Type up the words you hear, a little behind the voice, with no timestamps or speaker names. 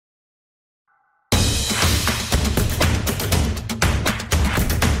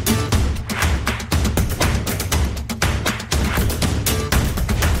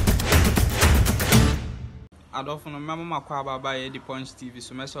adofo no mama kwa baba ye the Punch TV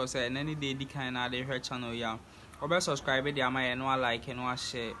so me say any day di kind na dey her channel ya. Obe subscribe dey ama ye no like no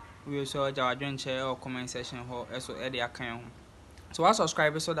share. We so ja wadwen share or comment section ho eso e dey akan ho. So I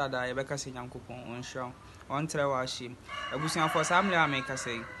subscribe so that I be kase Nyankopon on show. On tre wa shim. Abusian for family ameka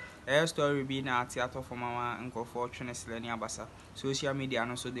say a story be na theater for mama nkofo twene seleni abasa. Social media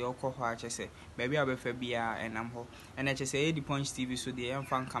no so dey okọ ho ache say baby abefa bia enam ho. And I say the Punch TV so dey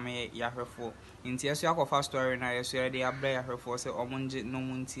emfa nkame ya hwefo. Nti eso akofa story na yeso dey abra ya hwefo say omonje no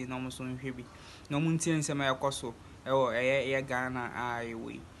munti no so nhwebi. No munti nsema yakoso ewo eye Ghana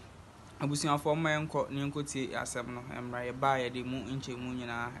aiwe. Abusian for my uncle Ninkoti asem no emra ye ba ye de mu nchemu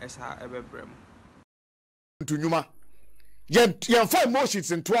nyina esa ebebrem. To Numa. Yen 5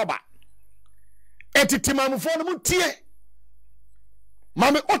 emotions in Tuaba. Etitimamufo no mutie.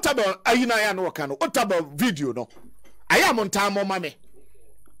 Mami Otabil ayina ya no kano Otabil video no. Aya montamo mami.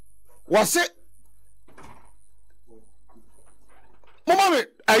 Wase Mami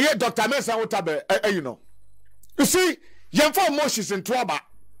aye Dr. Mensah Otabil you know. You see, yen 4 emotions in Tuaba.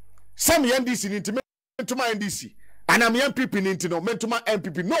 Some NDC into my NDC. And I'm MPP into no meant to my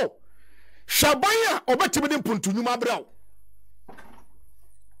MPP. No. Shabaya obetimi puntu nyuma braw.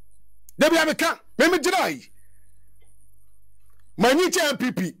 Debi ameka, meme jirai. Manyi che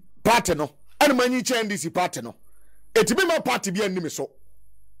MPP party no, and manyi che NDC party no. Etibi ma party bi anime so.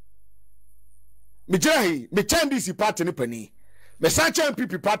 Me jirai, me che NDC party ni pani. Me sa che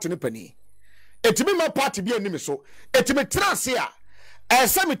MPP party ni pani. Etibi ma party bi anime so. Etimi trase a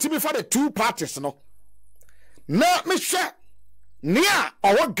ese metimi for the 2 parties no. Na me hwe Nia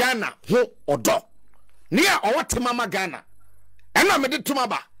owo Ghana ho odo. Nia owo temama Ghana. Ena me de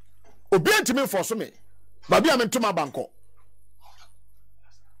tumaba. Obi antimi forso me. Ba bia me tumaba nko.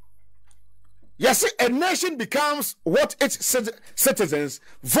 Yes, a nation becomes what its citizens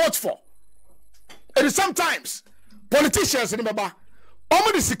vote for. It is sometimes politicians in baba.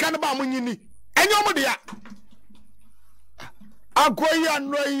 Omo de sika na ba munyini. Enye omo de ya. Akoyi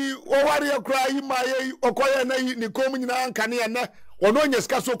anoi owari akra yi maye okoye na yi ni kom nyina nkane ya na ono nya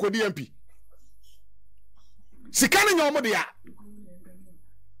sika so kodi MP sika ne nyomo de ya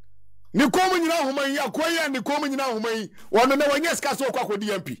ni kom nyina homa yi akoyi ni kom nyina homa yi ono na wanya sika so kodi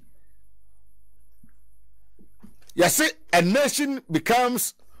MP. Yes, a nation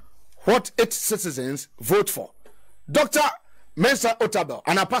becomes what its citizens vote for. Dr. Mensah Otabil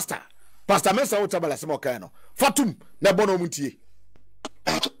and a pastor Mensah Otabil asemo kano fatum na bono muntie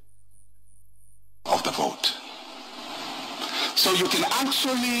of the vote. So you can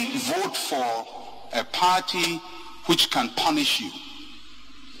actually vote for a party which can punish you.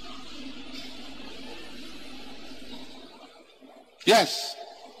 Yes.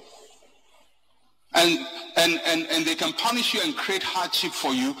 And they can punish you and create hardship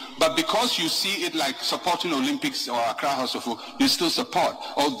for you, but because you see it like supporting Olympics or Accra House of Folk, you still support,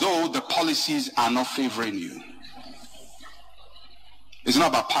 although the policies are not favoring you. It's not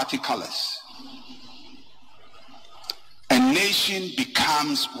about party colors. A nation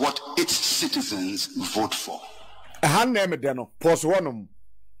becomes what its citizens vote for. A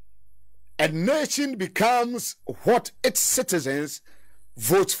nation becomes what its citizens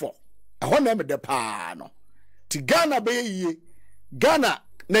vote for. Ti Ghana be ye Ghana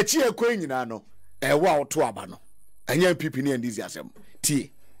na chi ekwe nyina no ewa oto aba no anya pipi ni ndizi asem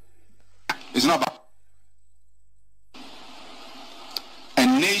tie. It's not about a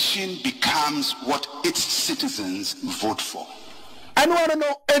nation becomes what its citizens vote for. And one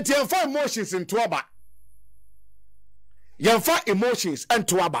no etienfa emotions into aba. Yenfa emotions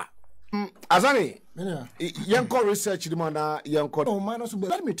into aba. Azani yanko research the man yanko. Oh minus, but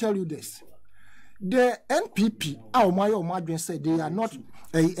let me tell you this. The NPP, said they are not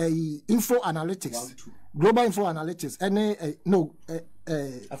a info analytics, global info analytics, any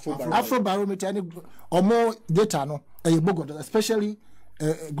Afrobarometer, any or more data, no, especially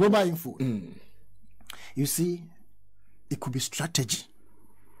global info. You see, it could be strategy.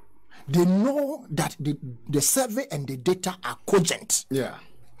 They know that the survey and the data are cogent. Yeah.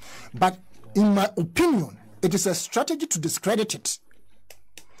 But in my opinion, it is a strategy to discredit it.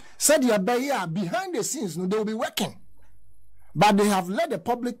 Said behind the scenes, no, they will be working. But they have let the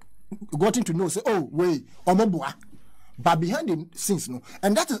public gotten to know, say, oh, wait, omobua. But behind the scenes, no.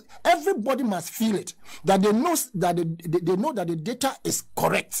 And that is, everybody must feel it. That they know that they know that the data is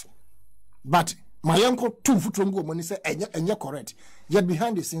correct. But my uncle, 2 foot from go, money say, and you're correct. Yet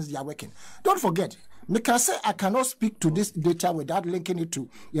behind the scenes, they are working. Don't forget, me can say I cannot speak to this data without linking it to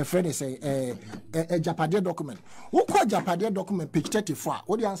your friend is a Japade document. Who call Japade document page 34?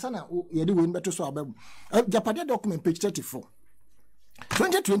 What the answer now? You do win better so about Japade document page 34.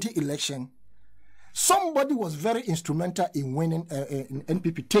 2020 election. somebody was very instrumental in winning, in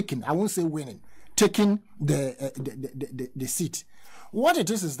NPP taking, I won't say winning, taking the seat. What it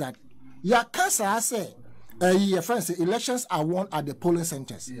is that nkansah say your friends say elections are won at the polling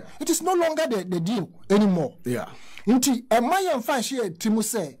centers. Yeah. It is no longer the deal anymore. Yeah. Inti my fan share Timu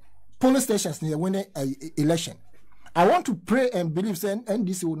say polling stations near winning election. I want to pray and believe say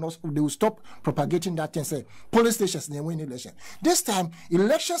NDC will not, they will stop propagating that and say polling stations near winning election. This time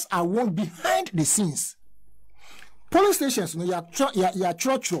elections are won behind the scenes. Polling stations no ya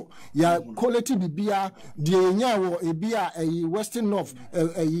church ya quality bibia de nyawo ebia Western North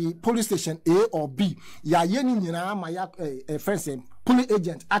police station A or B ya yeni nyina ma ya friends polling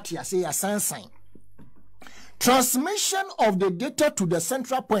agent at ya say ya sign. Transmission of the data to the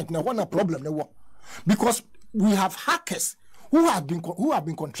central point now one a problem no, because we have hackers who have been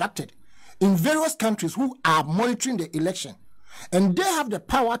contracted in various countries who are monitoring the election, and they have the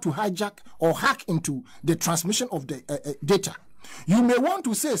power to hijack or hack into the transmission of the data. You may want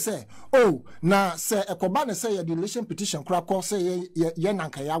to say, oh, now say a Kobane say the election petition, Krakow say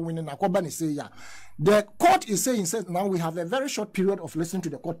nankaya winning, a Kobane say ya. The court is saying now we have a very short period of listening to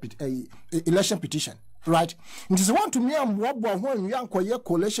the court election petition. Right, it is one to me. I'm when you are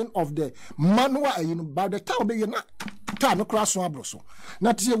collation of the manu. By the time be na time no cross one broso.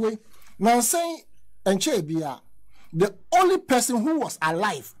 Not the way now saying and Chebia, the only person who was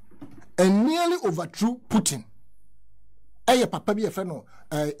alive and nearly overthrew Putin. Papa be a friend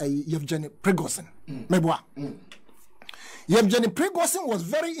Yevgeny Prigozhin. Yevgeny Prigozhin was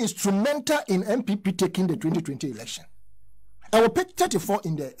very instrumental in MPP taking the 2020 election. I will page 34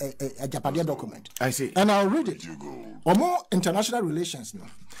 in the Japadia document. I see. And I'll read it. Or more international relations. No.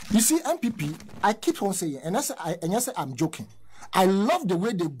 You see, MPP, I keep on saying, and I say I'm joking. I love the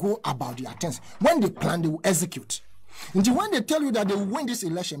way they go about their things. When they plan, they will execute. Until when they tell you that they will win this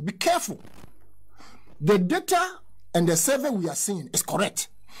election, be careful. The data and the survey we are seeing is correct.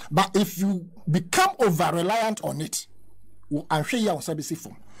 But if you become over-reliant on it, I'm sure you will service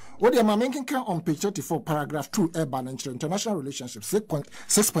form. What am I making on page 34, paragraph 2, urban and international relationships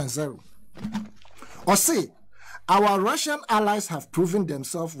 6.0. Or say, our Russian allies have proven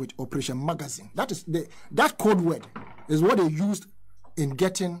themselves with Operation Magazine. That is that code word is what they used in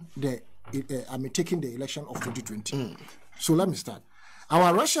getting taking the election of 2020. So let me start.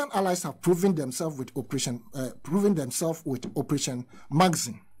 Our Russian allies have proven themselves with Operation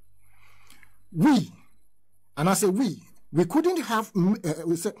Magazine. We couldn't have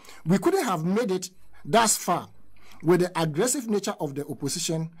made it thus far with the aggressive nature of the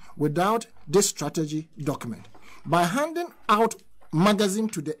opposition without this strategy document. By handing out magazine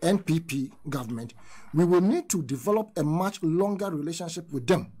to the NPP government, we will need to develop a much longer relationship with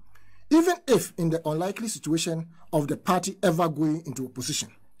them, even if in the unlikely situation of the party ever going into opposition.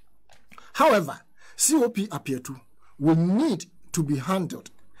 However, COP appear to will need to be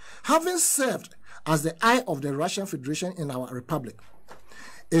handled. Having served as the eye of the Russian Federation in our republic,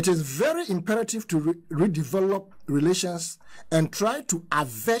 it is very imperative to redevelop relations and try to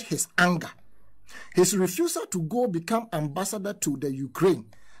avert his anger. His refusal to go become ambassador to the Ukraine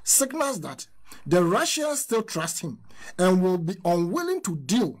signals that the Russians still trust him and will be unwilling to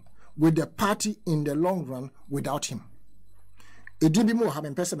deal with the party in the long run without him. It did be more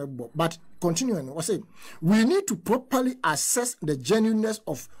having personal, but continuing, we need to properly assess the genuineness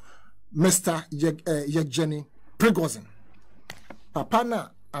of Mr. Yevgeny Prigozhin. Papa na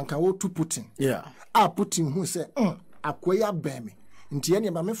ankawo to Putin. Yeah. A Putin who say, akwaya bemi. Nti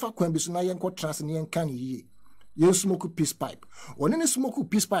ene ba mefa kwan bi so na yenko trans ne yenka ne yie. Yen smoke peace pipe. One ne smoke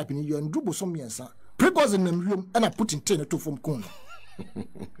peace pipe ni yen dubo so miensa. Prigozhin nam wiem na Putin te ne to fom kon.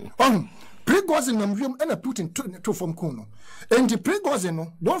 Prigozhin nam wiem na Putin to fom kon. Enti Prigozhin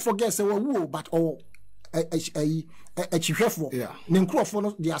no, don't forget say wo but a chihwefo. Yeah.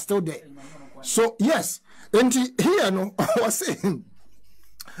 Ninkrofo they are still there. So yes, and here no I was saying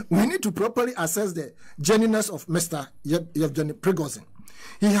we need to properly assess the genuineness of Mr. Yevgeny Prigozhin.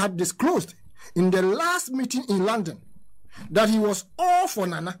 He had disclosed in the last meeting in London that he was all for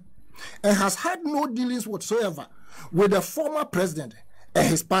Nana and has had no dealings whatsoever with the former president and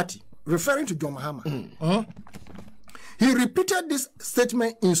his party, referring to John Mahama. He repeated this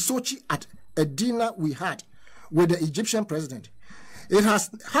statement in Sochi at a dinner we had with the Egyptian president. It has,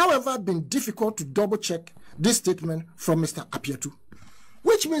 however, been difficult to double-check this statement from Mr. Apietu,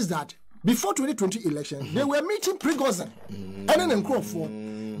 which means that before 2020 election, they were meeting Prigozhin and then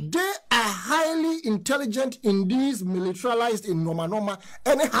Nkrofo. They are highly intelligent in these militarized in Noma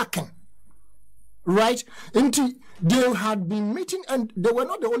and hacking. Right? And they had been meeting, and they were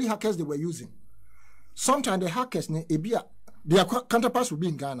not the only hackers they were using. Sometimes the hackers, their counterparts would be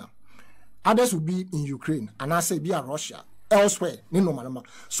in Ghana. others will be in Ukraine, and I say be a Russia, elsewhere.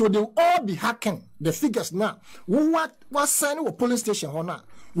 So they will all be hacking the figures now. What sign of polling station now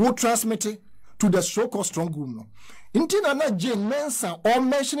will transmit it to the so-called strong room. Until Jane Mensah or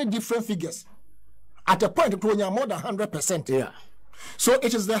mentioning different figures at a point it will be more than 100%. Yeah. So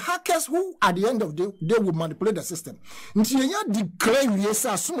it is the hackers who, at the end of the day, they will manipulate the system. Until you declare yes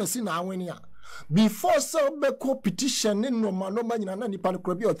as soon as you know before so petition in no man nipa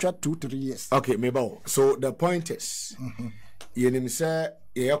could be or 2-3 years. Okay, maybe. So the point is, you say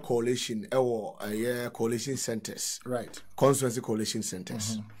a coalition or a coalition centers, right? Constituency coalition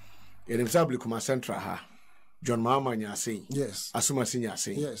centers. You say Blikuma Central ha, John Mahama nyase. Yes. Asuma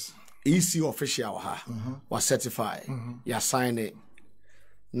nyase. Yes. EC official ha was certified. Ya sign it.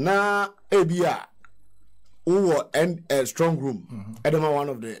 Na ebia or and a strong room. Edema one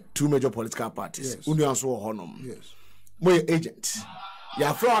of the two major political parties. Yes. Unyanso honum. Yes. My agent.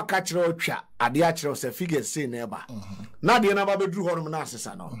 Ya fro akachiro twa ade achiro se figures say neighbor. Na de na ba bedru honum na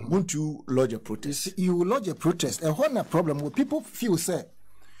asesa no. Won't you lodge a protest? You will lodge a protest. And what a problem where people feel say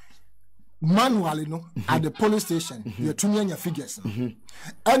manually no at the police station you're tuning your figures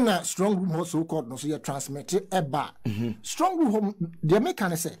and a strong room also called no so you transmit a bar strong room home they make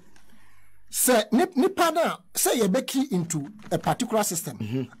kind of say nipa na say you be key into a particular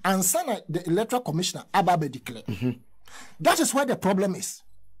system and send the electoral commissioner ababe declare that is where the problem is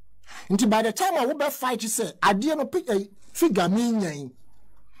until by the time I will be fight you say I didn't pick a figure meaning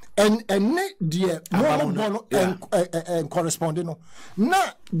and dear and corresponding no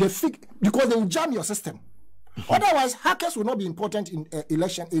now the fig because they will jam your system. Otherwise hackers will not be important in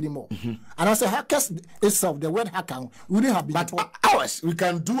election anymore. And I say hackers itself, the word hacker wouldn't have been ours we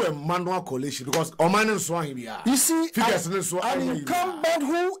can do a manual collation because Oman here. You see an incumbent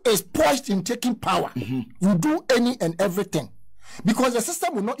who is poised in taking power will do any and everything because the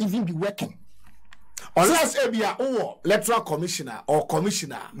system will not even be working. Unless Ebia or electoral commissioner or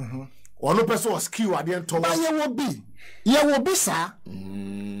commissioner or no person was key at the end. But you will be, sir.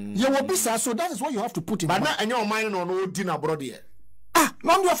 You will be, sir. So that is what you have to put in. But now, and your mind on no dinner abroad here.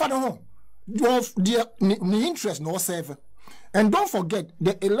 Not your father home. The interest no serve. And don't forget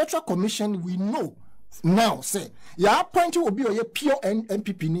the electoral commission we know now say your appointee will be a pure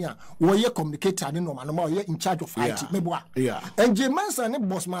NPP near or your communicator no in charge of IT yeah. And Mensah and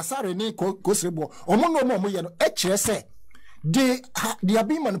boss Masare ne Kosrebo or no say they are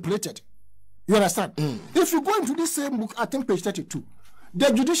being manipulated. You understand? If you go into this same book, I think page 32,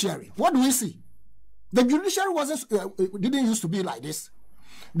 the judiciary, what do we see? The judiciary didn't used to be like this.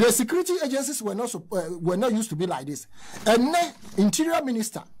 The security agencies were not used to be like this. And then Interior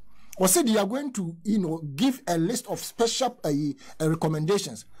Minister or said they are going to, give a list of special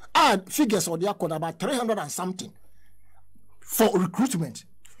recommendations. Add figures or they are called about 300 and something for recruitment.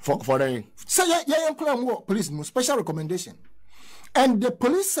 For them. So police special recommendation. And the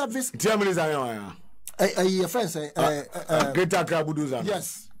police service.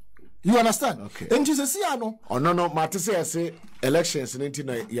 Yes. You understand? Okay. And you say, oh no, Matisse say elections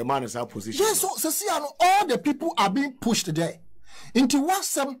in your man is our position. Yes, so all the people are being pushed there. Into what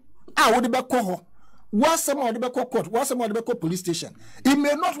some would be called, what some would be called court, what some would be called police station. It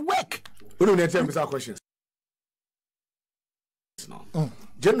may not work. We don't need to answer questions. No.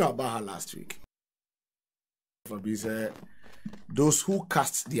 General Baha last week. Those who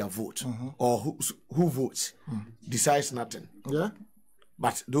cast their vote or who votes decides nothing. Yeah.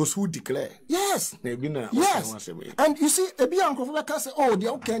 But those who declare, yes, yes, and you see, a big uncle can say, "Oh, they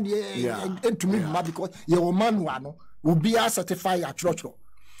can to me because your man will be certified at church."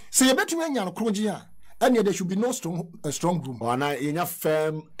 So you better when you're Krojia, and there should be no strong room. Or now in your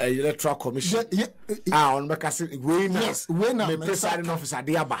firm electoral commission. On yes, when the presiding officer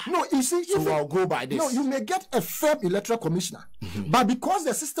diaba. No, you see, so I'll go by this. No, you may get a firm electoral commissioner, but because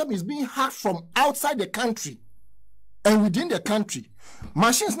the system is being hacked from outside the country and within the country,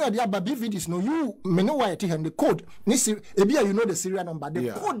 machines now there, but BVDs no, you may know why it and the code. You know the serial number.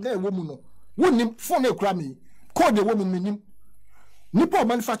 The code there, woman no, wouldn't phone a crammy code the woman meaning. Nipo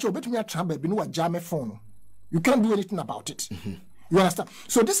manufacture bet me a trambe be no a jam phone. You can't do anything about it. You understand?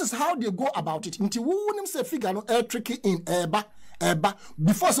 So this is how they go about it. Until we wouldn't say figure no air tricky in eba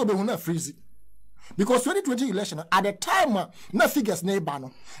before so be who freeze it. Because 2020 election at the time no figures neighbor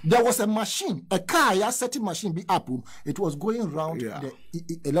no, there was a machine, a car setting machine be up. It was going around the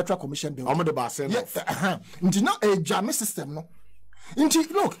electoral commission building. I'm the boss. Until now a jamming system no. Until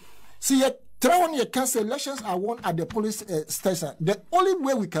look, see when you can say elections are won at the police station. The only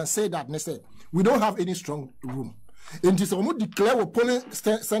way we can say that, we don't have any strong room. And this almost declare police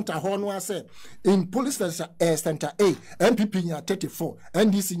center Horn say in police center A, MPP near 34,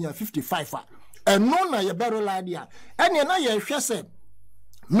 NDC near 55. And none of your barrel idea. And you know, you say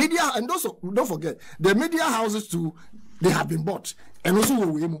media, and also don't forget the media houses too, they have been bought. And also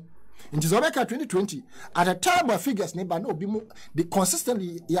in Tisobeka 2020, at a time of figures, they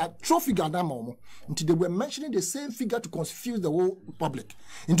consistently throw figure until they were mentioning the same figure to confuse the whole public.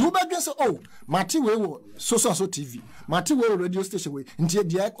 In Tubag say, oh, Mati Wewo, so TV, Mati Wewo radio station way, into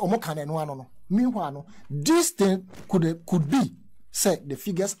the Omokan and one. Meanwhile, this thing could be said the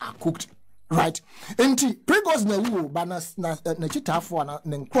figures are cooked. Right. Enti pregos na wo ba na chitafo na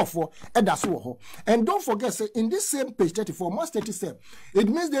nkrofo edaso ho. And don't forget say in this same page 34 must 37 it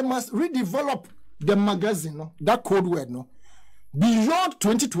means they must redevelop the magazine, no, that code word, no, beyond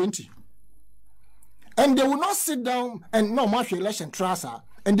 2020. And they will not sit down and no march election trust,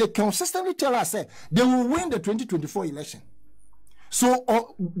 and they consistently tell us say they will win the 2024 election.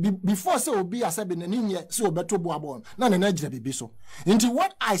 So before say obi asabe na ninye so obeto boabon na na Nigeria be so. Into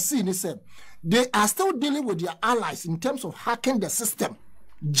what I see is they are still dealing with their allies in terms of hacking the system,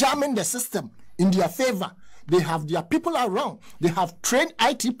 jamming the system in their favor. They have their people around. They have trained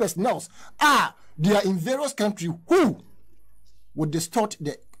IT personnel. They are in various countries who would distort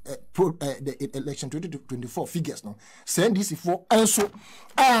the election 2024 figures. No, send this for and so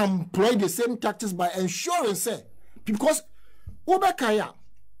employ the same tactics by ensuring say because Obakaya,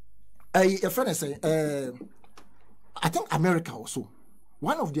 a friend say, I think America also.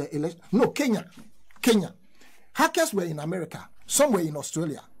 One of their elections, no, Kenya. Hackers were in America, some were in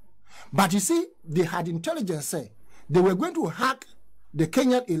Australia. But you see, they had intelligence say they were going to hack the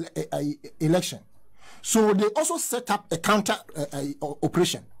Kenyan election. So they also set up a counter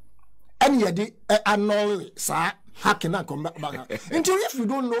operation. And yet they annul, sir. Hacking and come back. Until if you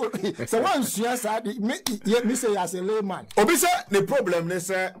don't know, so once you say, me say as a layman. Obisa, the problem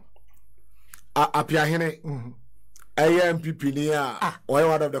is apia hene. IMPP near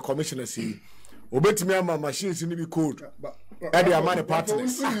one of the commissioners. Obetimi ama machines in the code. And the amount of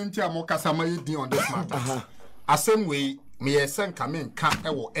partners. On this matter. The same way, me send come in can't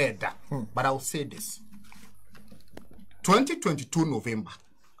ever add. But I'll say this: 2022 November,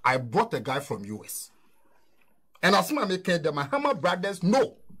 I brought a guy from US. And as I make the Mahama brothers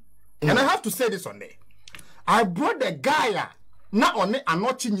know, and I have to say this on there. I brought the guy not on it and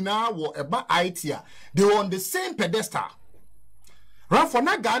not now or about IT. They were on the same pedestal. Right for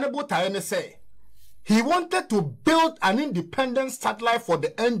that guy about say he wanted to build an independent satellite for the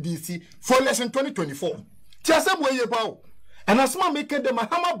NDC for election 2024. Just some way about. And as I make the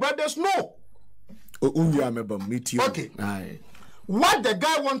Mahama brothers know. Okay. What the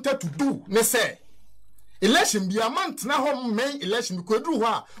guy wanted to do, they say. Election be a month now home main election because do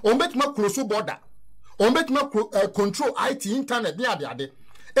what on bet my close border on bet my control IT internet there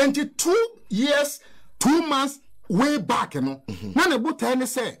and 2 years 2 months way back you know none about any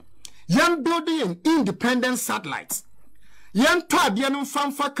say young building independent satellites young tad young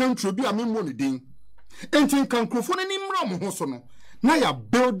fanfa country be a money ding and in conclusion any more so no now you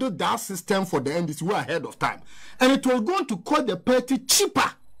build that system for the NDC we ahead of time and it was going to cost the party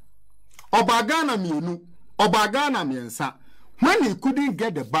cheaper Obagana Manu Obagana Mensah, when he couldn't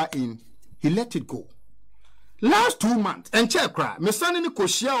get the buy-in, he let it go. Last 2 months, and check cry, my son in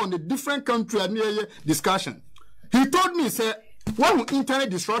Koshia on a different country and near discussion. He told me, say, one internet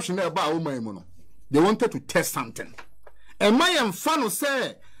disruption about Umaymono. They wanted to test something. And my fan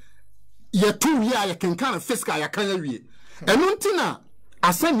say, ye 2 years, you can kind of fiscal, you can't read. And untina,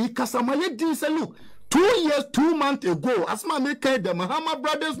 I said, Kasamaye didn't say, look. 2 years, 2 months ago, as my maker, the Mahama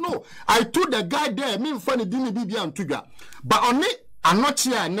brothers know. I told the guy there, me funny didn't be and trigger. But on it, I'm not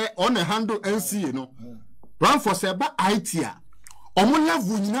here on a handle NC, you know. Run for Seba IT. Omoya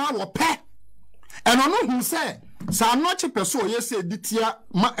Vuna or pet. And I know who said, so I'm not a person, yes, say, Ditia,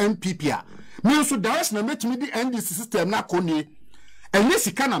 my MPP. Me so there's no make me the NDC system na koni. And yes,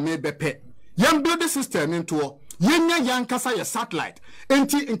 he can make pet. Young build the system into Yenya yankasa ya satellite.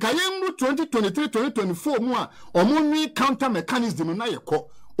 Enti nkayemu 2023-2024 mwa omuni counter mechanism na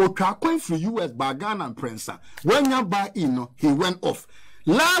yeko. Otwa kwen free US by Ghana and Mensah. When ya buy in, he went off.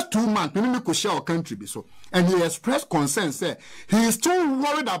 Last 2 months, we need to share our country be so. And he expressed concern, say, he is too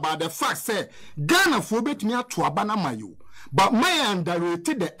worried about the fact, say, Ghana for bit near to abana mayu. But may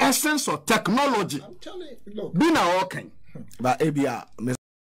underrated the essence of technology. I'm telling you, look. Be now okay. But ABR